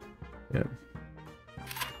 Yeah.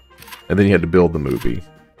 And then you had to build the movie.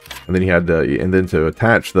 And then you had to, and then to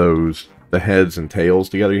attach the heads and tails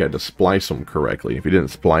together, you had to splice them correctly. If you didn't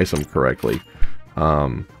splice them correctly,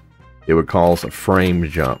 it would cause a frame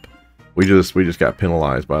jump. We just got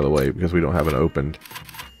penalized, by the way, because we don't have an opened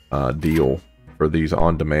deal for these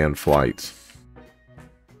on-demand flights.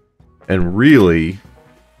 And really,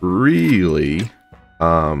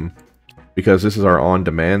 because this is our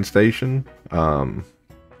on-demand station, man,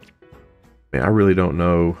 I really don't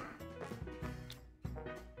know.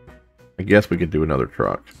 I guess we could do another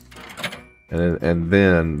truck, and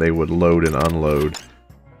then they would load and unload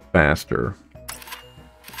faster.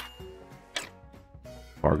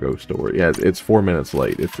 Cargo store, yeah, it's 4 minutes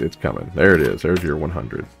late. It's coming. There it is. There's your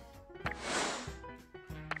 100.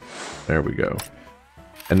 There we go.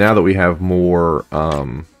 And now that we have more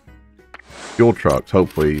fuel trucks,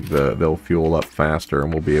 hopefully they'll fuel up faster,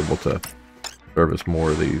 and we'll be able to service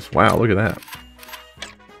more of these. Wow, look at that.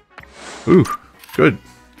 Ooh, good.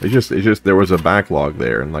 It's just there was a backlog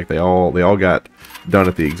there, and like they all got done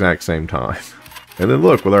at the exact same time. And then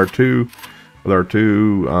look, with our two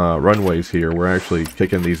runways here, we're actually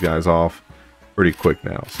kicking these guys off pretty quick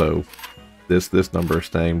now. So this number is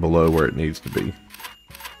staying below where it needs to be.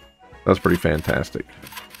 That's pretty fantastic.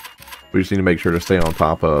 We just need to make sure to stay on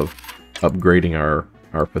top of upgrading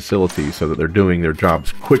our facilities so that they're doing their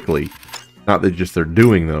jobs quickly. Not that just they're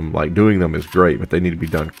doing them, like doing them is great, but they need to be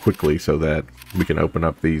done quickly so that we can open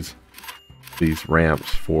up these ramps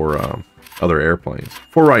for other airplanes.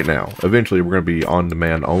 For right now. Eventually we're going to be on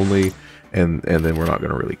demand only, and then we're not going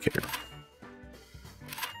to really care.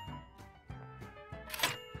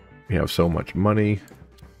 We have so much money.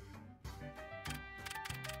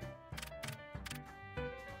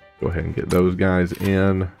 Go ahead and get those guys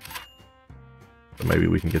in. So maybe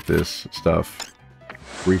we can get this stuff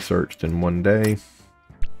researched in one day.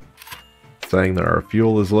 Saying that our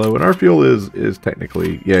fuel is low, and our fuel is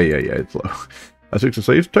technically, yeah, it's low. I was going to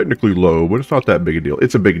say it's technically low, but it's not that big a deal.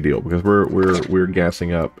 It's a big deal because we're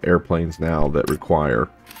gassing up airplanes now that require.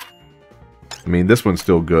 I mean, this one's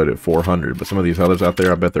still good at 400, but some of these others out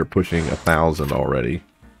there, I bet they're pushing 1,000 already.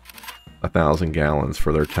 1,000 gallons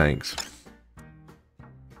for their tanks.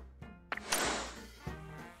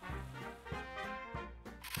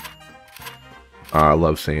 I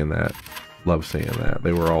love seeing that. Love seeing that.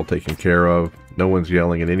 They were all taken care of. No one's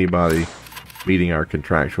yelling at anybody. Meeting our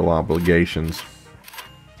contractual obligations.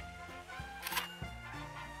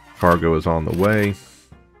 Cargo is on the way.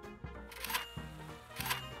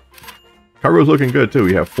 Cargo's looking good too.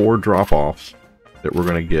 We have 4 drop-offs that we're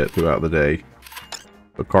going to get throughout the day.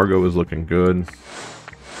 The cargo is looking good.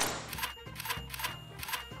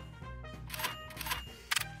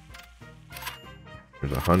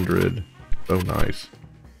 There's 100. So nice.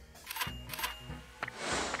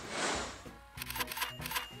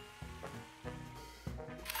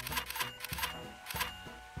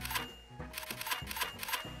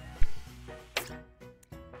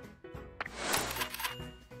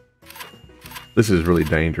 This is really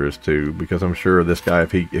dangerous too, because I'm sure this guy,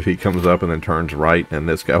 if he comes up and then turns right, and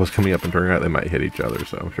this guy was coming up and turning right, they might hit each other.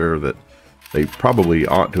 So I'm sure that they probably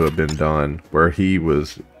ought to have been done where he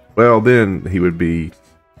was. Well, then he would be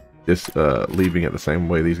just leaving it the same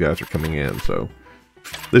way these guys are coming in. So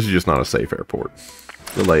this is just not a safe airport.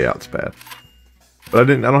 The layout's bad. But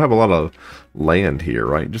I don't have a lot of land here,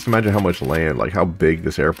 right? Just imagine how much land, like how big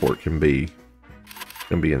this airport can be. It's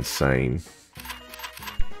gonna be insane.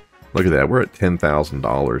 Look at that. We're at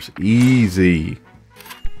 $10,000. Easy.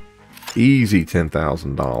 Easy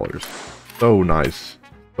 $10,000. So nice.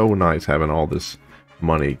 So nice having all this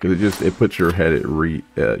money, because it puts your head at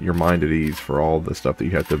your mind at ease for all the stuff that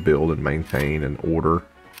you have to build and maintain and order.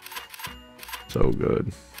 So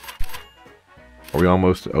good. Are we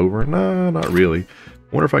almost over? No, not really. I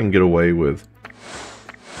wonder if I can get away with.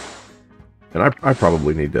 And I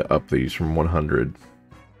probably need to up these from 100.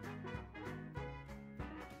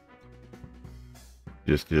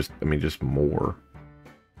 I mean, just more.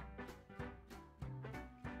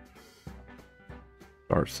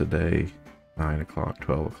 Starts today, 9 o'clock,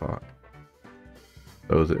 12 o'clock.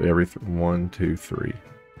 Those at every 1, 2, 3.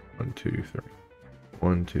 1, 2, 3.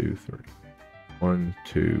 1, 2, 3. 1,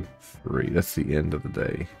 2, 3. That's the end of the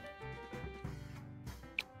day.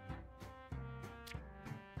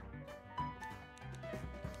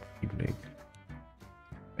 Evening.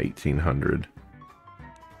 1,800.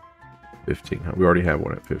 1,500. We already have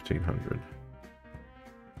one at 1,500.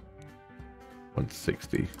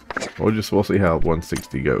 160. We'll see how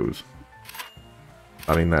 160 goes.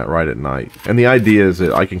 Signing that right at night. And the idea is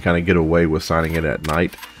that I can kind of get away with signing it at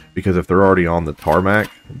night, because if they're already on the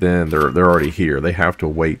tarmac, then they're already here. They have to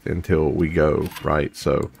wait until we go, right?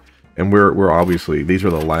 So, and we're obviously, these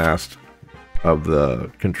are the last of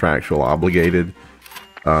the contractual obligated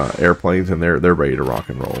airplanes, and they're ready to rock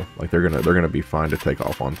and roll. Like they're gonna be fine to take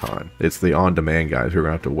off on time. It's the on-demand guys who are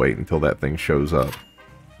gonna have to wait until that thing shows up.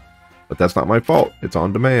 But that's not my fault. It's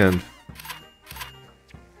on demand.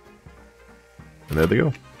 And there they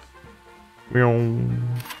go.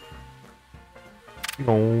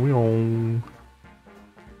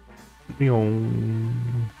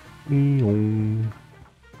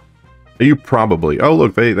 You probably, oh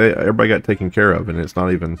look, everybody got taken care of, and it's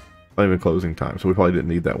not even closing time, so we probably didn't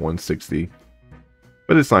need that 160.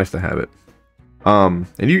 But it's nice to have it. And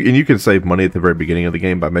you can save money at the very beginning of the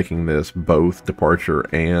game by making this both departure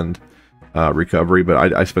and recovery.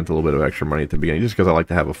 But I spent a little bit of extra money at the beginning just because I like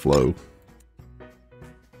to have a flow.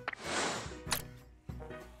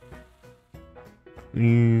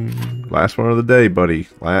 Last one of the day, buddy.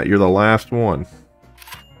 You're the last one.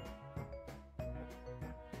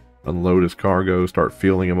 Unload his cargo. Start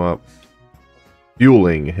fueling him up.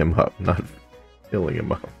 Fueling him up, not filling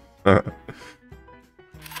him up.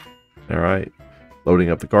 Alright. Loading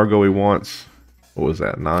up the cargo he wants. What was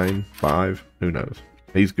that? 9? 5? Who knows?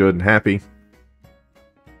 He's good and happy.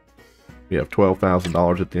 We have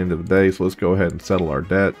 $12,000 at the end of the day, so let's go ahead and settle our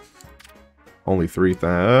debt. Only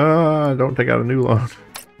 $3,000. Don't take out a new loan.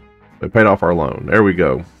 We paid off our loan. There we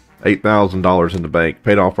go. $8,000 in the bank.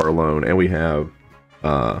 Paid off our loan, and we have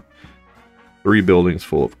 3 buildings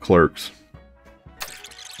full of clerks.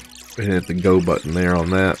 Hit the go button there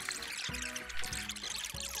on that.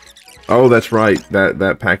 Oh, that's right.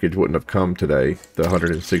 That package wouldn't have come today. The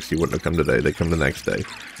 160 wouldn't have come today. They come the next day.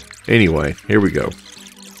 Anyway, here we go.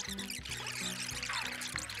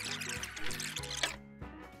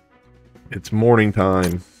 It's morning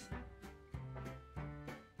time.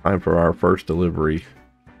 Time for our first delivery.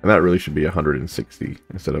 And that really should be 160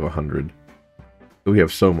 instead of 100. We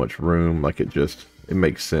have so much room, like it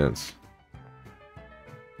makes sense.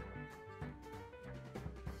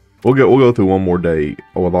 We'll go through one more day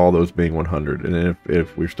with all those being 100, and then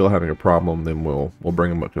if we're still having a problem, then we'll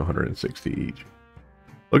bring them up to 160 each.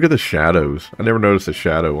 Look at the shadows. I never noticed a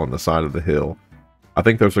shadow on the side of the hill. I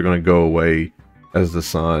think those are going to go away as the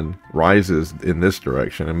sun rises in this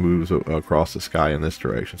direction and moves across the sky in this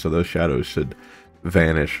direction. So those shadows should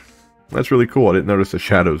vanish. That's really cool. I didn't notice the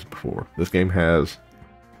shadows before. This game has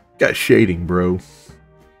got shading, bro.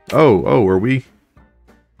 Oh, are we?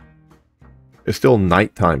 It's still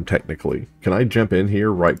nighttime technically. Can I jump in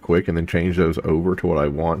here right quick and then change those over to what I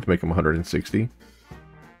want to make them 160?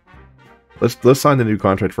 Let's sign the new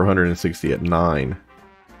contract for 160 at 9.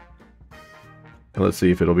 And let's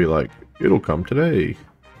see if it'll be like, it'll come today.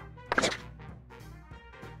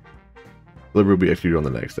 Delivery will be executed on the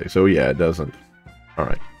next day. So yeah, it doesn't.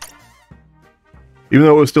 Alright. Even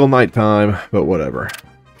though it was still nighttime, but whatever.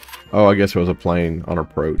 Oh, I guess there was a plane on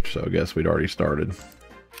approach, so I guess we'd already started.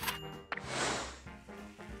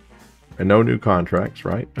 And no new contracts,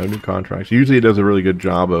 right? No new contracts. Usually it does a really good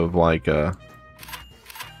job of like of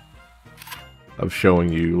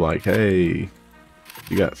showing you like, hey,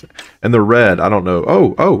 you got, and the red, I don't know.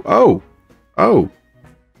 Oh.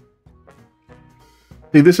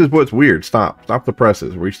 See, this is what's weird. Stop the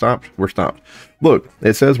presses. We're stopped. Look,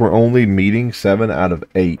 it says we're only meeting 7 out of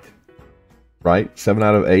 8. Right? 7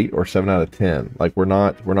 out of 8 or 7 out of 10. Like we're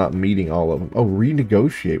not meeting all of them. Oh,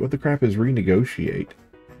 renegotiate. What the crap is renegotiate?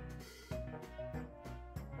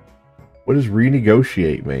 What does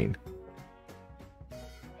renegotiate mean?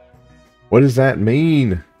 What does that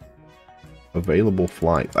mean? Available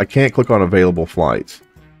flights. I can't click on available flights.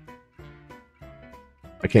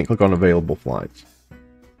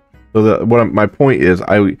 So my point is,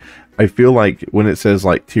 I feel like when it says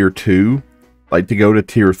like tier 2, like to go to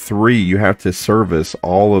tier 3, you have to service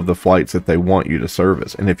all of the flights that they want you to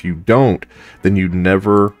service. And if you don't, then you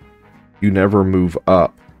never move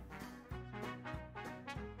up.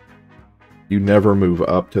 You never move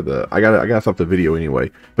up to the, I gotta stop the video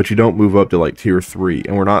anyway, but you don't move up to like tier 3,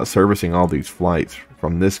 and we're not servicing all these flights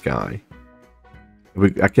from this guy.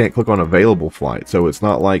 I can't click on available flights, so it's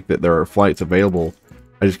not like that there are flights available.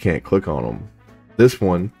 I just can't click on them. This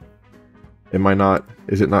one,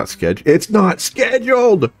 is it not scheduled? It's not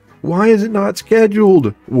scheduled! Why is it not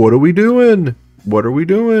scheduled? What are we doing?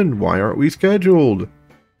 Why aren't we scheduled?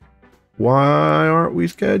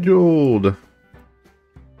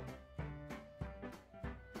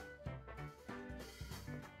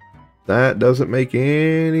 That doesn't make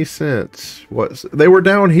any sense. They were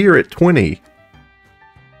down here at 20.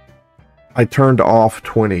 I turned off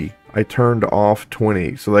 20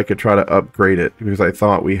 so they could try to upgrade it because I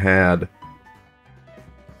thought we had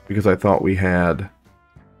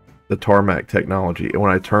the tarmac technology, and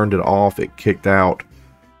when I turned it off, it kicked out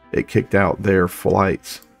their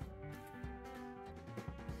flights.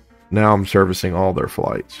 Now I'm servicing all their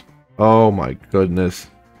flights. Oh my goodness.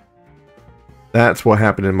 That's what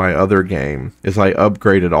happened in my other game, is I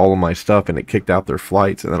upgraded all of my stuff and it kicked out their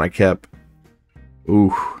flights, and then I kept...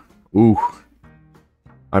 Ooh.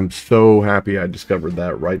 I'm so happy I discovered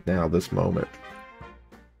that right now, this moment.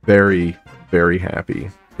 Very, very happy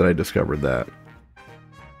that I discovered that.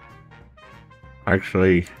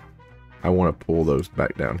 Actually, I want to pull those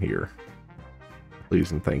back down here.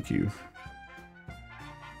 Please and thank you.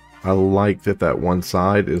 I like that one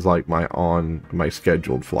side is like my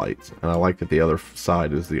scheduled flights, and I like that the other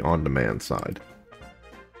side is the on-demand side.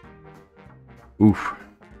 Oof.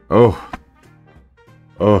 Oh,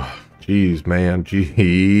 jeez, man,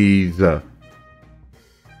 jeez. I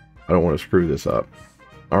don't want to screw this up.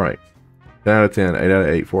 All right, 10 out of 10, 8 out of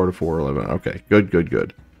 8, 4 out of 4, 11. Okay,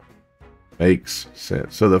 good. Makes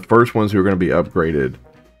sense. So the first ones who are going to be upgraded,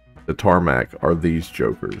 the tarmac, are these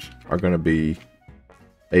jokers. Are going to be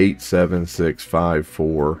 8, 7, 6, 5,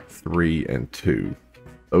 4, 3, and 2.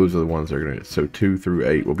 Those are the ones that are going to... So 2 through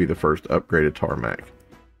 8 will be the first upgraded tarmac.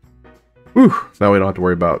 Whew! Now we don't have to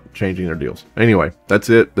worry about changing their deals. Anyway, that's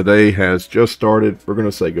it. The day has just started. We're going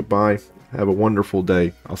to say goodbye. Have a wonderful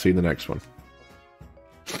day. I'll see you in the next one.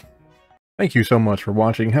 Thank you so much for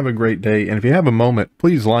watching. Have a great day. And if you have a moment,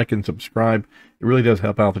 please like and subscribe. It really does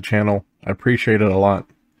help out the channel. I appreciate it a lot.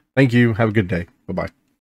 Thank you. Have a good day. Bye-bye.